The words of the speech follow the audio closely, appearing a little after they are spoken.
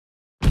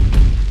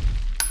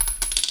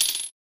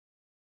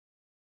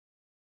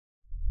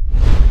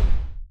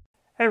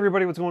Hey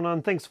everybody, what's going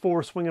on? Thanks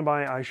for swinging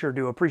by. I sure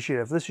do appreciate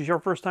it. If this is your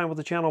first time with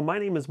the channel, my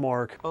name is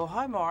Mark. Oh,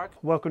 hi Mark.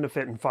 Welcome to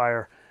Fit and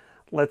Fire.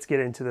 Let's get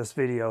into this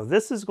video.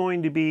 This is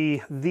going to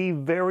be the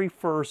very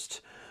first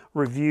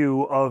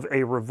review of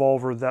a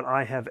revolver that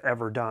I have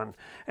ever done.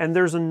 And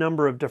there's a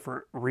number of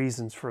different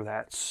reasons for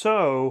that.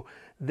 So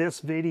this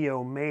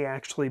video may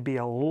actually be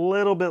a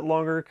little bit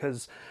longer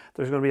because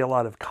there's going to be a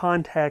lot of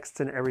context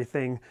and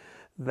everything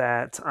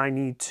that I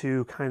need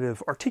to kind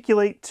of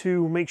articulate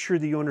to make sure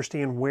that you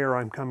understand where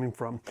I'm coming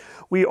from.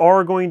 We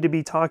are going to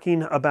be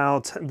talking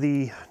about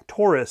the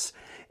Taurus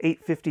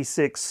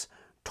 856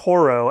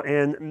 Toro,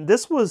 and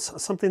this was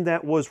something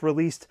that was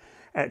released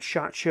at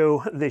SHOT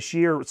Show this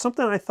year.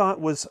 Something I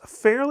thought was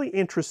fairly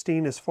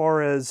interesting as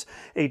far as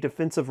a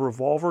defensive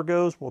revolver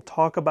goes. We'll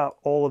talk about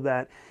all of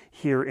that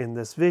here in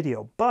this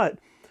video, but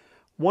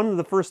one of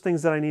the first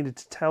things that I needed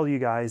to tell you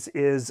guys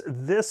is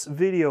this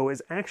video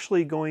is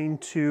actually going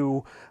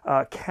to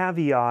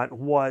caveat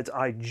what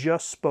I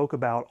just spoke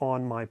about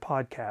on my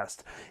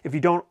podcast. If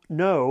you don't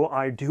know,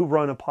 I do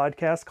run a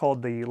podcast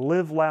called the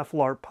Live, Laugh,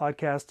 Larp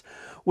podcast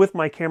with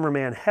my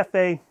cameraman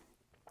Hefe.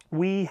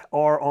 We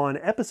are on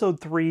episode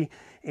 3,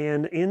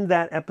 and in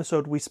that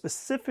episode we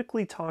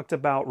specifically talked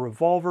about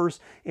revolvers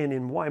and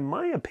in why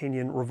my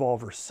opinion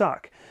revolvers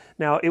suck.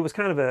 Now, it was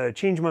kind of a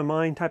change my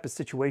mind type of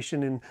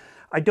situation, and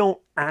I don't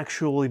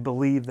actually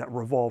believe that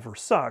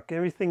revolvers suck.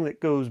 Everything that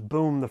goes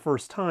boom the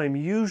first time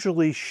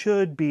usually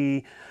should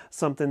be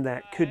something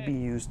that could be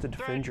used to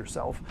defend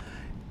yourself.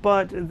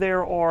 But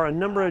there are a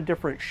number of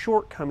different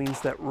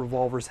shortcomings that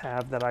revolvers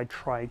have that I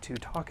try to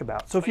talk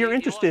about. So if you're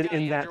interested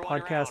in that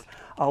podcast,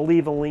 I'll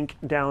leave a link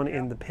down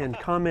in the pinned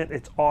comment.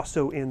 It's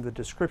also in the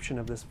description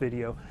of this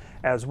video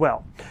as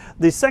well.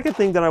 The second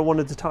thing that I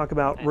wanted to talk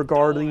about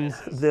regarding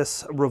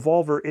this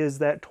revolver is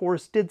that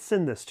Taurus did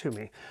send this to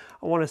me.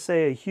 I want to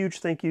say a huge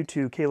thank you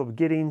to Caleb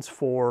Giddings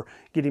for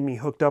getting me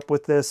hooked up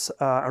with this.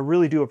 I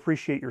really do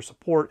appreciate your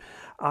support.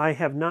 I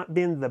have not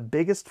been the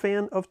biggest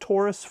fan of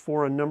Taurus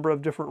for a number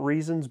of different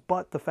reasons,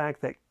 but the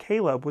fact that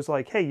Caleb was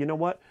like, hey, you know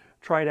what?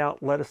 Try it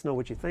out. Let us know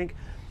what you think.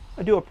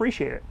 I do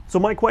appreciate it. So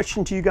my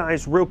question to you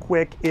guys real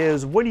quick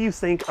is, what do you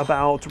think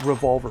about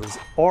revolvers?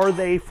 Are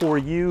they for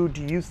you?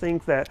 Do you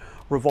think that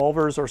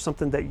revolvers are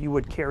something that you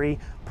would carry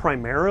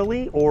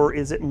primarily, or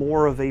is it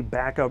more of a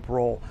backup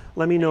role?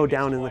 Let me know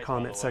down in the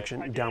comment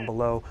section down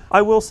below.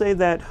 I will say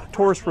that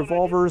Taurus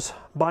revolvers,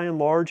 by and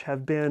large,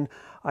 have been,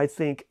 I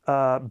think,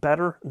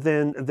 better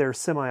than their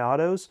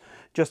semi-autos.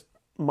 Just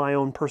my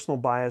own personal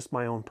bias,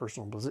 my own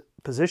personal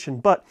position,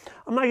 but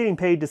I'm not getting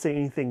paid to say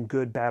anything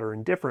good, bad, or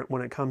indifferent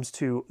when it comes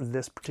to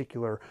this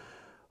particular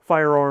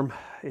firearm.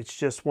 It's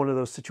just one of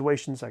those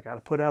situations I got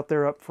to put out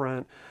there up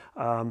front.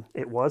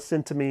 It was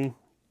sent to me,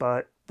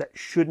 but that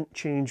shouldn't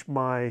change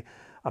my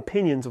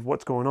opinions of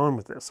what's going on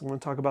with this. I'm going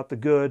to talk about the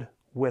good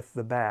with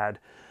the bad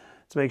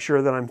to make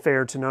sure that I'm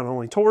fair to not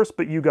only Taurus,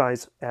 but you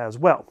guys as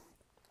well.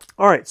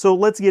 All right, so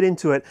let's get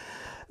into it.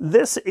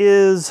 This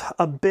is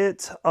a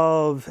bit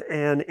of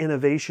an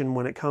innovation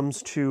when it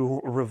comes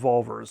to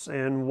revolvers.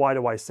 And why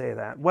do I say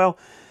that? Well,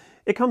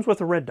 it comes with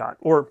a red dot,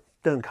 or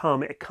doesn't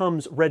come, it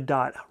comes red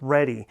dot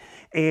ready.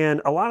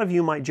 And a lot of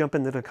you might jump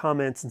into the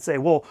comments and say,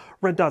 well,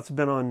 red dots have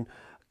been on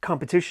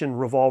competition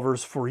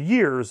revolvers for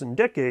years and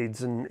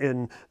decades,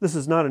 and this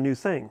is not a new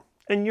thing.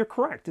 And you're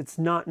correct, it's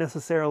not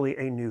necessarily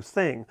a new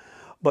thing.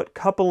 But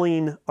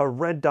coupling a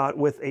red dot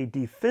with a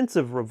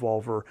defensive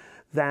revolver,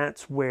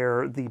 that's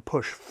where the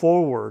push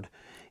forward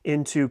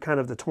into kind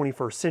of the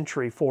 21st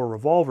century for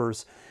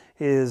revolvers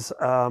is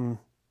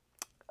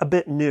a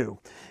bit new.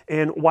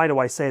 And why do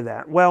I say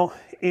that? Well,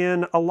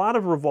 in a lot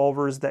of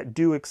revolvers that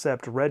do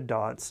accept red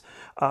dots,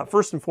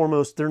 first and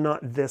foremost, they're not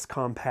this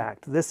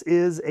compact. This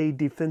is a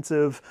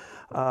defensive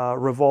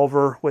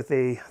revolver with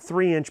a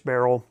 3-inch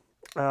barrel,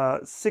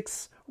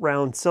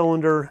 6-round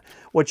cylinder,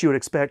 what you would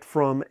expect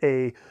from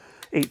a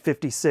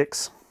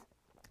 856.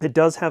 It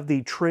does have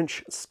the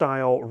trench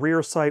style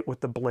rear sight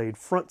with the blade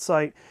front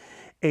sight,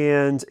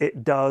 and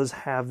it does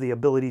have the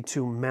ability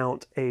to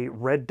mount a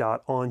red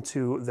dot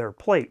onto their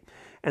plate.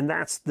 And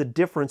that's the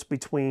difference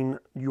between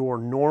your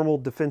normal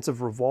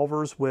defensive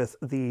revolvers with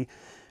the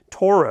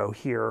Toro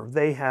here.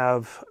 They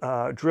have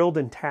drilled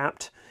and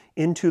tapped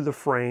into the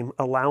frame,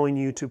 allowing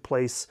you to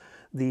place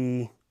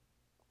the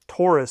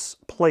Taurus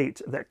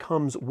plate that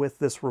comes with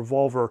this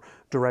revolver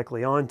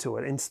directly onto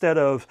it, instead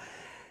of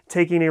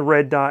taking a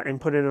red dot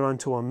and putting it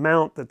onto a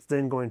mount that's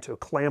then going to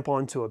clamp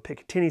onto a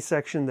Picatinny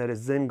section that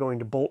is then going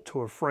to bolt to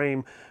a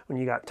frame. When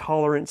you got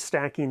tolerance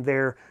stacking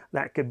there,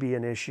 that could be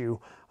an issue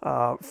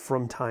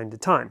from time to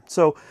time.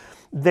 So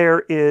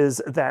there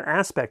is that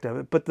aspect of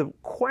it. But the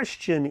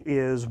question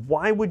is,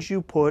 why would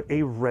you put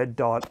a red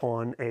dot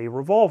on a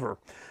revolver?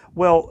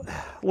 Well,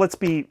 let's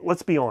be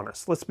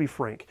honest. Let's be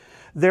frank.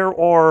 There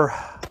are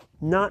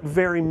not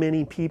very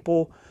many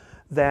people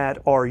that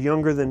are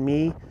younger than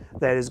me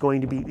that is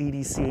going to be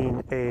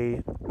EDCing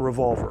a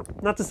revolver.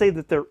 Not to say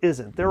that there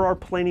isn't. There are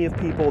plenty of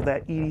people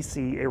that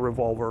EDC a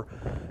revolver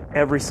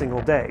every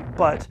single day.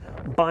 But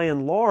by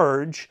and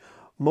large,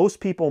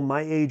 most people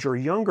my age or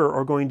younger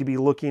are going to be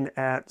looking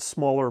at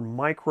smaller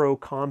micro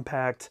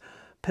compact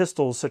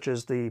pistols such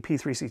as the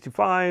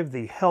P365,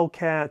 the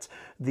Hellcat,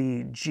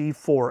 the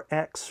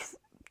G4X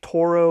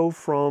Toro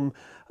from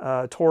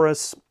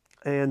Taurus,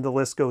 and the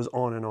list goes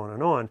on and on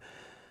and on.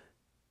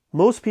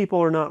 Most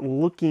people are not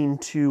looking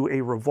to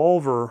a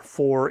revolver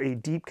for a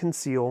deep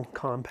conceal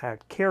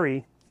compact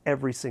carry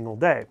every single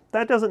day.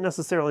 That doesn't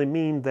necessarily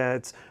mean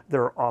that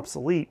they're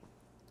obsolete,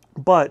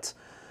 but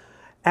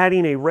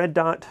adding a red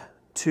dot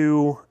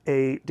to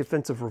a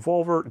defensive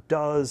revolver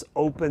does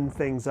open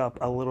things up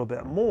a little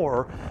bit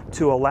more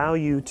to allow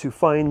you to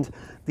find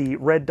the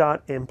red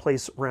dot and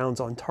place rounds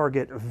on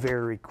target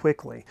very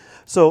quickly.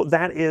 So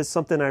that is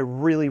something I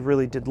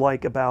really did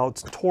like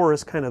about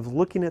Taurus, kind of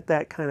looking at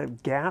that kind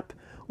of gap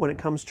when it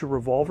comes to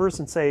revolvers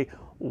and say,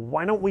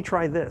 why don't we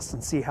try this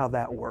and see how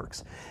that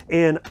works?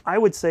 And I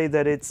would say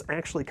that it's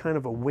actually kind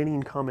of a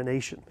winning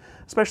combination,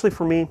 especially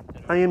for me.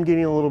 I am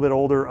getting a little bit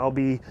older. I'll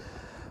be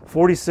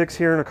 46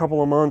 here in a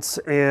couple of months,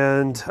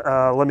 and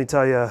let me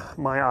tell you,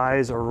 my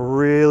eyes are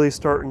really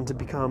starting to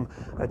become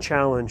a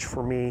challenge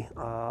for me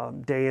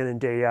day in and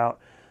day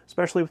out,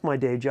 especially with my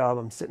day job.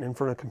 I'm sitting in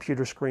front of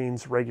computer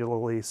screens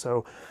regularly,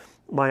 so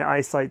my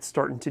eyesight's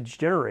starting to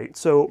degenerate.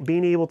 So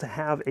being able to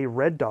have a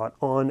red dot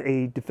on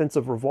a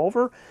defensive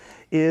revolver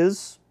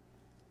is,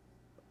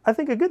 I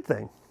think, a good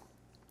thing.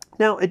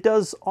 Now, it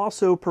does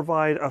also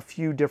provide a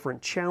few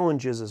different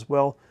challenges as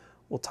well.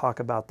 We'll talk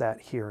about that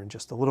here in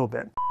just a little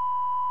bit.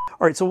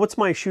 All right, so what's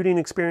my shooting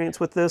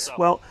experience with this?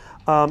 Well,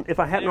 if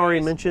I hadn't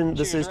already mentioned,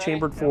 this is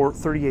chambered for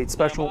 38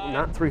 special,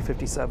 not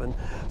 357.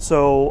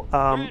 So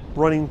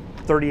running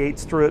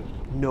 38s through it,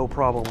 no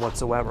problem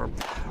whatsoever.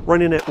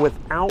 Running it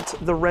without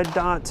the red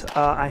dot,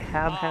 I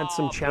have had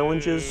some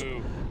challenges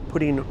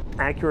putting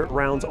accurate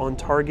rounds on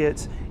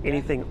target,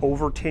 anything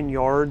over 10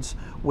 yards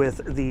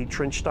with the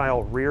trench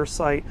style rear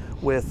sight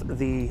with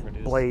the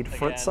blade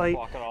front sight,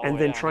 and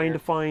then trying to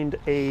find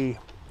a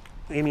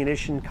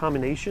ammunition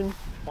combination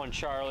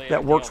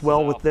that works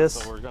well with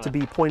this to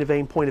be point of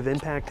aim, point of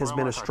impact has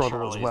been a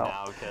struggle as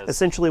well.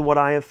 Essentially what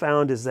I have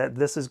found is that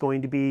this is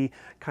going to be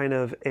kind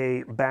of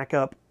a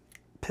backup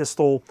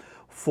pistol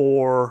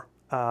for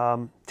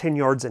 10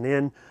 yards and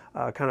in,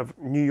 kind of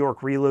New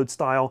York reload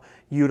style,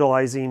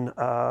 utilizing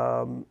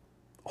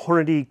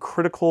Hornady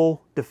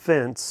Critical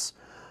Defense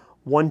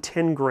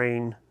 110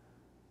 grain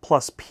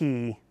plus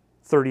P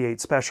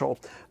 38 special.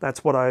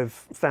 That's what I've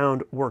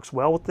found works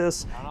well with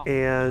this.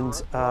 And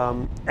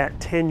at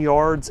 10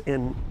 yards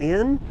and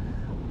in,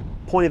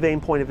 point of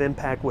aim, point of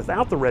impact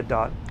without the red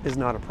dot is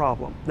not a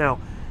problem. Now,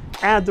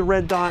 add the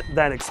red dot,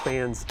 that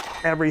expands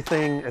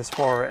everything as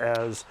far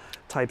as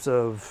types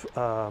of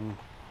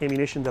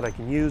ammunition that I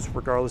can use,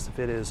 regardless if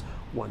it is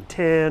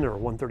 110 or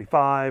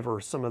 135 or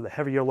some of the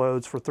heavier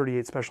loads for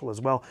 38 special as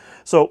well.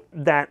 So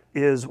that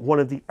is one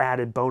of the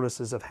added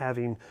bonuses of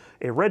having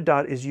a red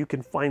dot, is you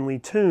can finely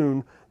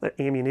tune the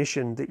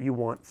ammunition that you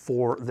want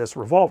for this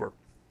revolver.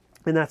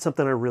 And that's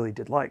something I really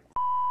did like.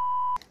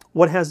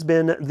 What has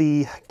been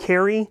the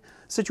carry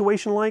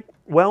situation like?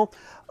 Well,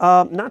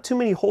 not too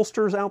many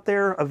holsters out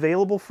there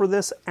available for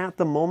this at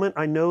the moment.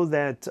 I know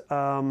that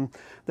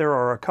there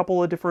are a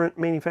couple of different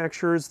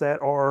manufacturers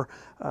that are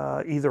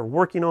either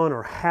working on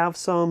or have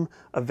some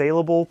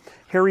available.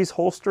 Harry's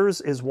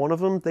Holsters is one of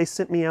them. They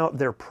sent me out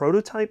their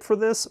prototype for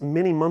this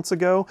many months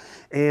ago,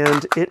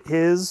 and it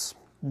is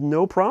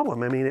no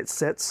problem. I mean, it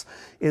sits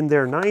in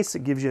there nice.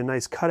 It gives you a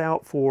nice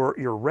cutout for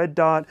your red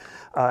dot.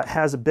 It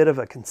has a bit of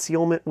a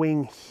concealment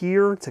wing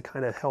here to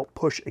kind of help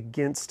push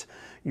against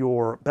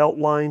your belt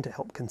line to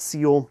help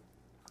conceal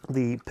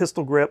the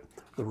pistol grip,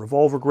 the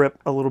revolver grip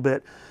a little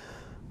bit.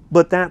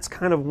 But that's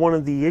kind of one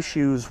of the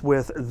issues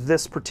with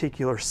this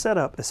particular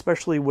setup,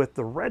 especially with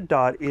the red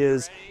dot,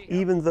 is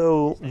even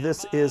though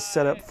this is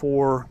set up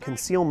for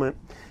concealment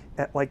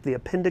at like the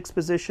appendix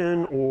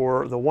position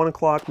or the 1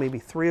 o'clock, maybe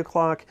 3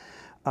 o'clock,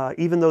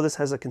 even though this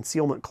has a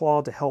concealment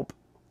claw to help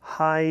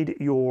hide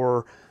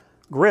your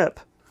grip,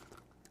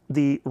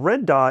 the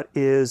red dot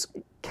is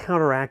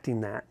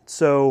counteracting that.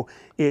 So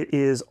it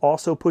is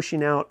also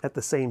pushing out at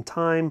the same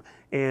time,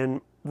 and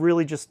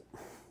really just,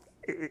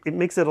 it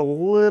makes it a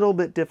little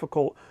bit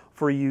difficult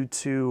for you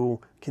to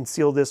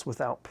conceal this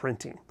without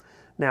printing.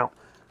 Now,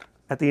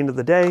 at the end of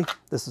the day,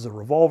 this is a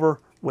revolver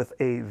with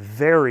a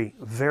very,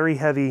 very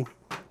heavy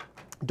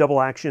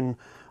double action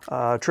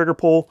trigger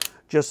pull,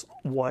 just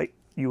what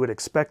you would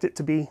expect it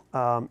to be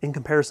in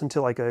comparison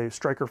to like a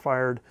striker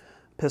fired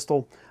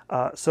pistol.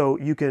 So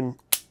you can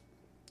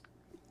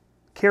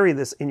carry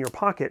this in your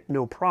pocket,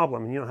 no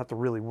problem. And you don't have to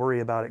really worry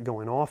about it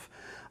going off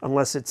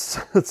unless it's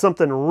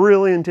something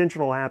really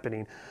intentional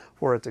happening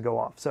for it to go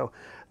off. So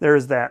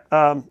there's that.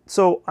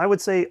 So I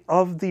would say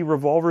of the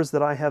revolvers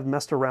that I have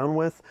messed around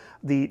with,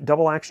 the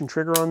double action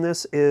trigger on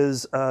this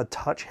is a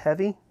touch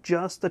heavy,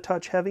 just a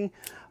touch heavy.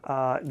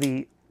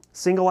 The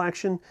single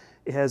action,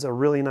 it has a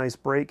really nice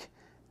break,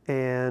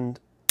 and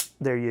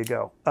there you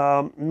go.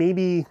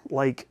 Maybe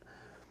like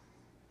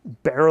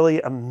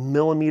barely a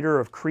millimeter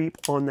of creep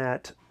on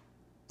that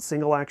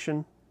single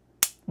action,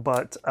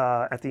 but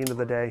at the end of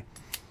the day,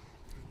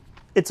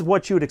 it's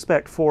what you would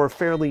expect for a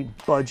fairly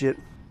budget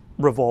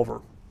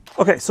revolver.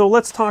 Okay, so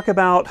let's talk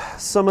about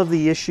some of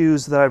the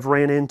issues that I've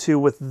ran into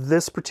with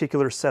this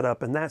particular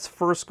setup, and that's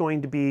first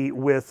going to be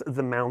with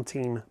the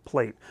mounting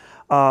plate.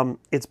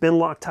 It's been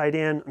Loctite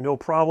in, no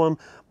problem,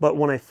 but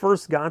when I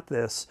first got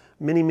this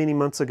many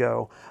months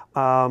ago,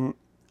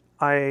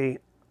 I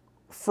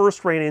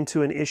first ran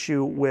into an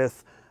issue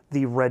with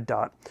the red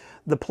dot.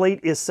 The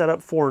plate is set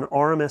up for an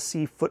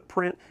RMSC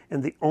footprint,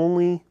 and the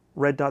only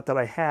red dot that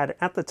I had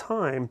at the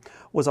time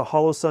was a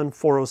Holosun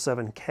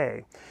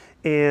 407K.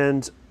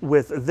 And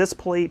with this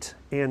plate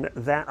and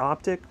that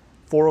optic,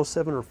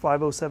 407 or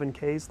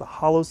 507Ks, the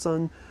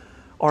Holosun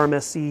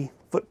RMSC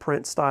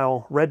footprint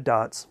style red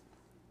dots,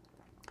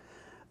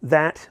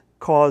 that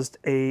caused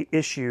a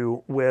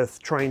issue with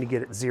trying to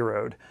get it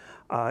zeroed.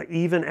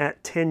 Even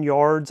at 10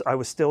 yards, I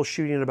was still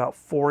shooting at about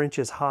 4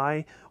 inches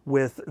high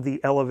with the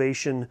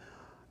elevation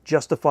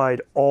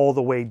justified all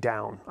the way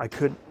down. I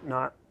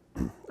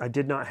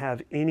did not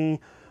have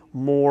any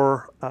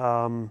more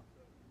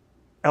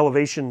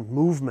elevation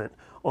movement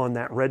on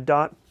that red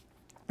dot,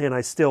 and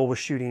I still was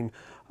shooting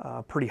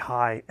pretty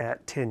high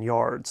at 10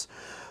 yards.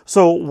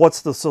 So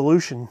what's the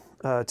solution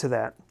to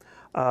that?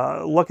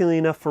 Luckily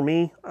enough for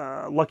me,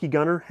 Lucky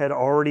Gunner had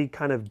already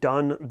kind of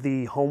done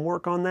the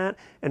homework on that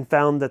and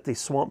found that the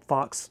Swamp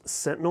Fox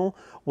Sentinel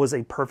was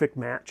a perfect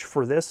match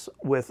for this,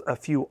 with a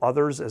few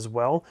others as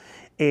well.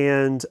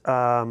 And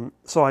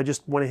so I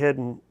just went ahead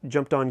and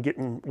jumped on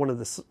getting one of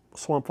the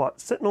Swamp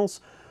Fox Sentinels,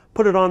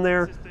 put it on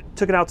there,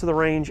 took it out to the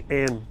range,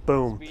 and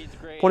boom.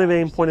 Point of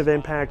aim, point of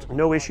impact,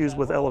 no issues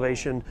with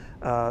elevation.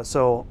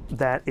 So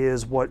that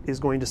is what is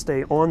going to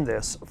stay on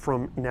this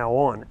from now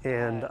on.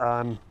 And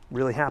I'm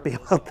really happy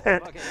about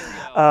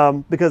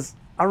that because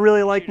I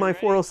really like my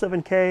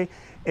 407K,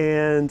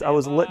 and I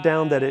was let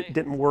down that it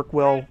didn't work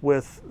well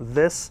with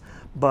this,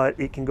 but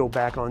it can go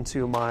back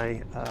onto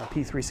my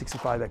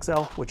P365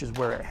 XL, which is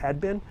where it had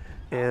been,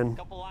 and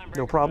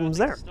no problems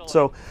there.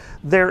 So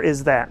there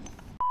is that.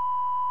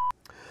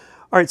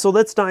 All right, so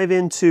let's dive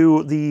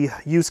into the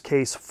use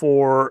case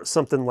for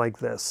something like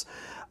this.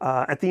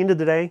 At the end of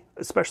the day,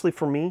 especially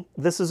for me,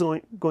 this is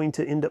going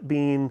to end up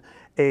being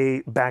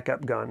a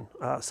backup gun,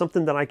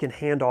 something that I can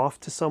hand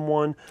off to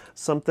someone,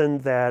 something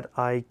that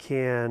I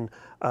can,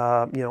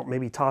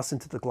 maybe toss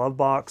into the glove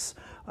box,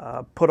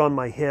 put on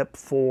my hip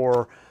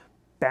for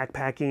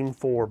backpacking,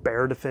 for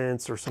bear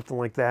defense or something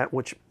like that,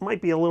 which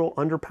might be a little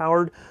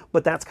underpowered,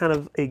 but that's kind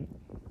of a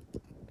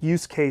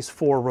use case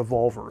for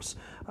revolvers,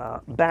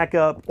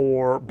 backup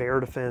or bear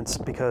defense,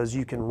 because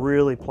you can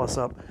really plus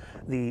up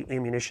the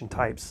ammunition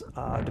types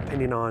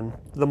depending on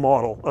the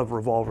model of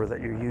revolver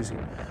that you're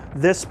using.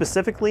 This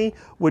specifically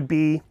would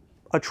be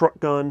a truck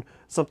gun,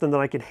 something that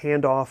I could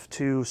hand off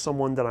to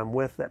someone that I'm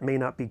with that may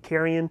not be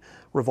carrying.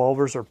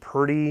 Revolvers are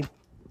pretty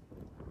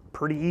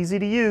easy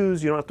to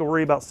use. You don't have to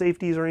worry about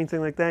safeties or anything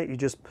like that. You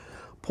just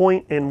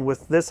point, and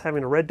with this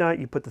having a red dot,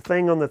 you put the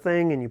thing on the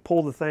thing and you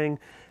pull the thing,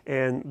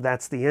 and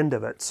that's the end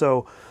of it.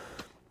 So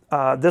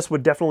this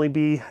would definitely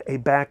be a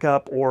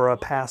backup or a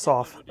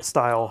pass-off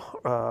style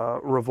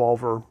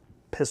revolver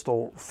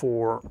pistol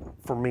for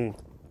me.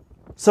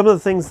 Some of the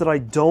things that I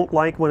don't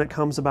like when it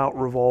comes about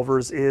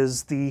revolvers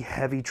is the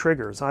heavy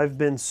triggers. I've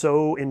been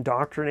so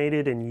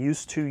indoctrinated and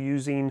used to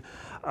using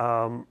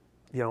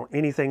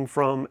anything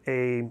from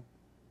a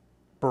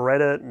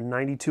Beretta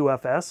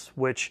 92FS,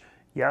 which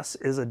yes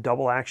is a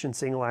double action,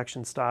 single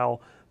action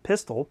style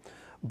pistol,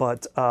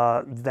 but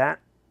that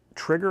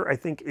trigger I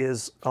think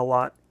is a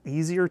lot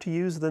easier to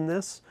use than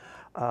this.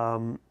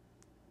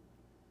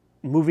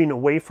 Moving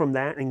away from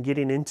that and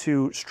getting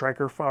into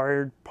striker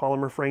fired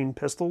polymer frame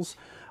pistols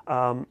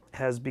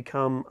has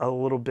become a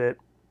little bit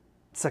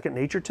second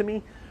nature to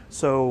me.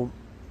 So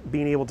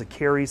being able to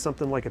carry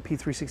something like a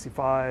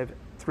P365,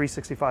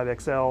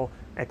 365 XL,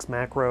 X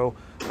Macro,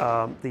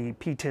 the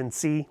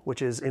P10C,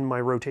 which is in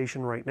my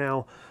rotation right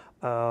now,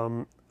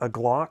 a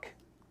Glock,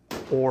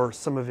 or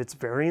some of its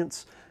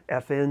variants,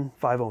 FN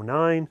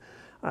 509,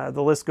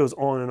 the list goes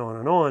on and on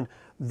and on.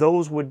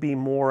 Those would be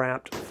more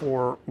apt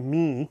for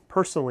me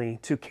personally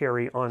to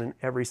carry on an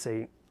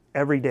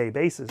everyday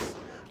basis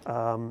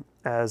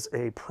as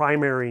a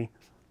primary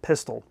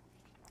pistol,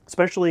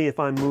 especially if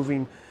I'm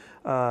moving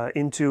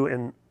into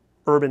an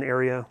urban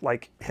area,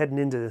 like heading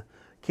into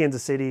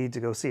Kansas City to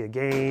go see a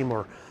game,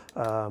 or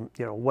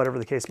whatever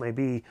the case may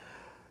be.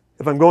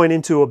 If I'm going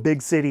into a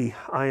big city,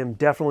 I am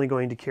definitely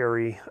going to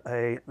carry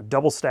a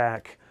double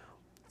stack,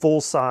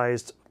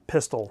 full-sized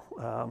pistol,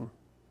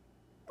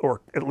 or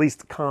at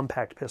least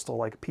compact pistol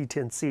like a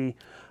P10C,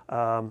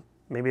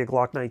 maybe a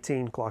Glock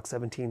 19, Glock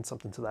 17,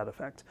 something to that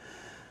effect.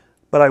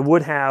 But I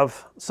would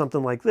have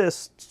something like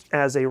this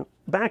as a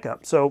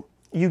backup. So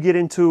you get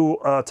into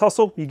a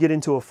tussle, you get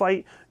into a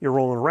fight, you're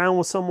rolling around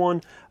with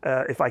someone.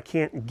 If I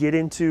can't get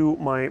into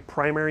my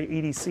primary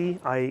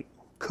EDC, I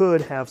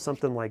could have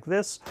something like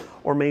this,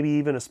 or maybe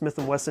even a Smith &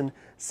 Wesson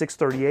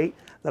 638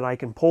 that I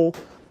can pull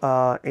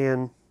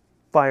and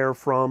fire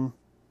from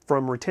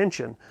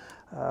retention,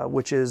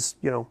 which is,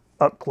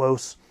 up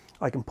close,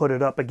 I can put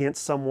it up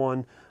against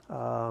someone,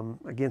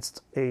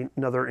 against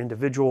another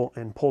individual,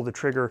 and pull the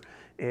trigger,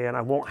 and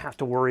I won't have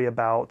to worry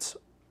about,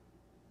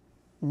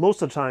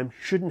 most of the time,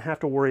 shouldn't have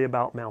to worry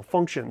about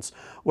malfunctions,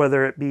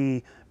 whether it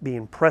be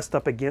being pressed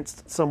up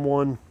against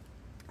someone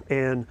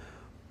and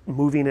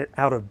moving it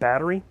out of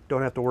battery,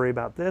 don't have to worry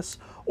about this,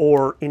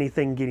 or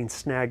anything getting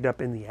snagged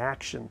up in the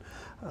action.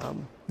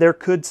 There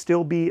could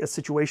still be a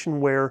situation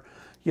where,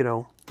 you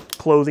know,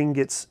 clothing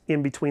gets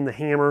in between the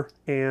hammer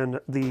and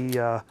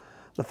the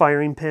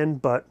firing pin,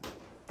 but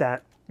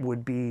that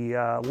would be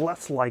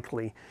less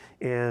likely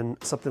in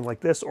something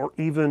like this, or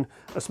even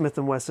a Smith &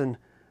 Wesson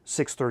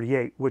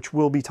 638, which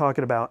we'll be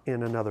talking about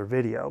in another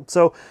video.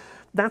 So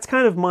that's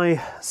kind of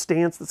my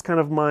stance. That's kind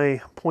of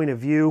my point of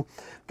view.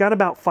 Got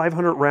about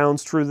 500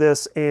 rounds through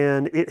this,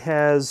 and it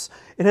has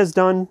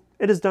done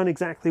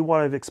exactly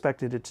what I've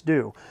expected it to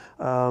do.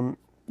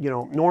 You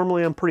know,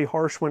 normally I'm pretty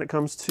harsh when it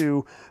comes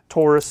to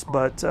Taurus,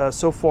 but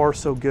so far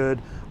so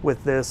good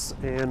with this,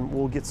 and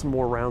we'll get some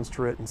more rounds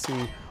through it and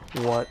see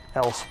what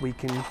else we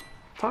can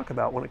talk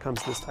about when it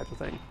comes to this type of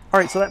thing. All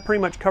right, so that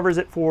pretty much covers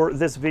it for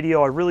this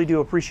video. I really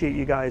do appreciate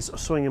you guys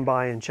swinging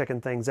by and checking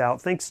things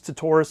out. Thanks to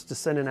Taurus to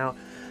sending out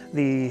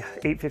the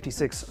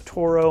 856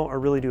 Toro. I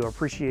really do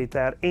appreciate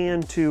that,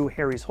 and to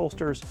Harry's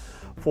Holsters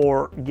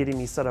for getting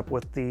me set up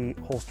with the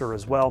holster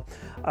as well.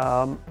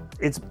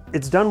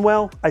 It's done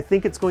well. I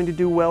think it's going to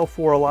do well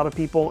for a lot of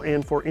people,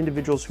 and for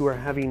individuals who are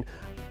having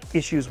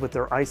issues with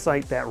their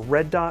eyesight. That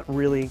red dot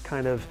really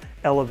kind of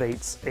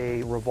elevates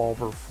a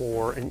revolver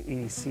for an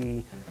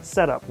EDC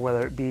setup,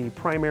 whether it be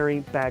primary,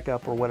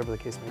 backup, or whatever the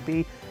case may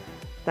be.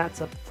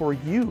 That's up for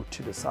you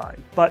to decide.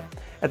 But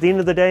at the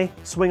end of the day,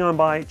 swing on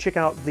by, check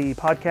out the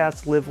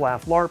podcast, Live,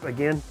 Laugh, Larp.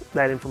 Again,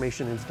 that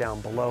information is down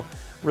below.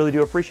 Really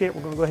do appreciate it.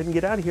 We're going to go ahead and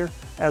get out of here.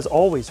 As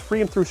always,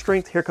 freedom through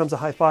strength. Here comes a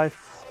high five.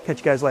 Catch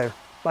you guys later.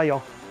 Bye,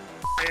 y'all.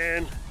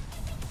 And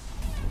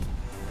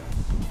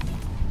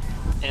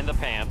in the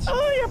pants.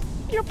 Oh,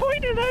 you're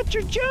pointing at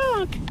your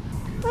junk.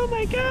 Oh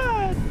my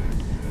God.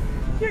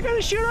 You're going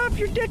to shoot off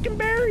your dick and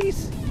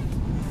berries.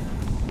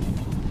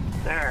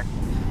 There.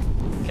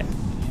 Okay.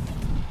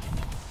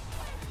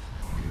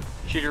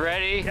 Shooter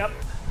ready? Yep.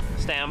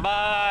 Stand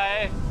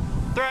by.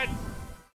 Threat.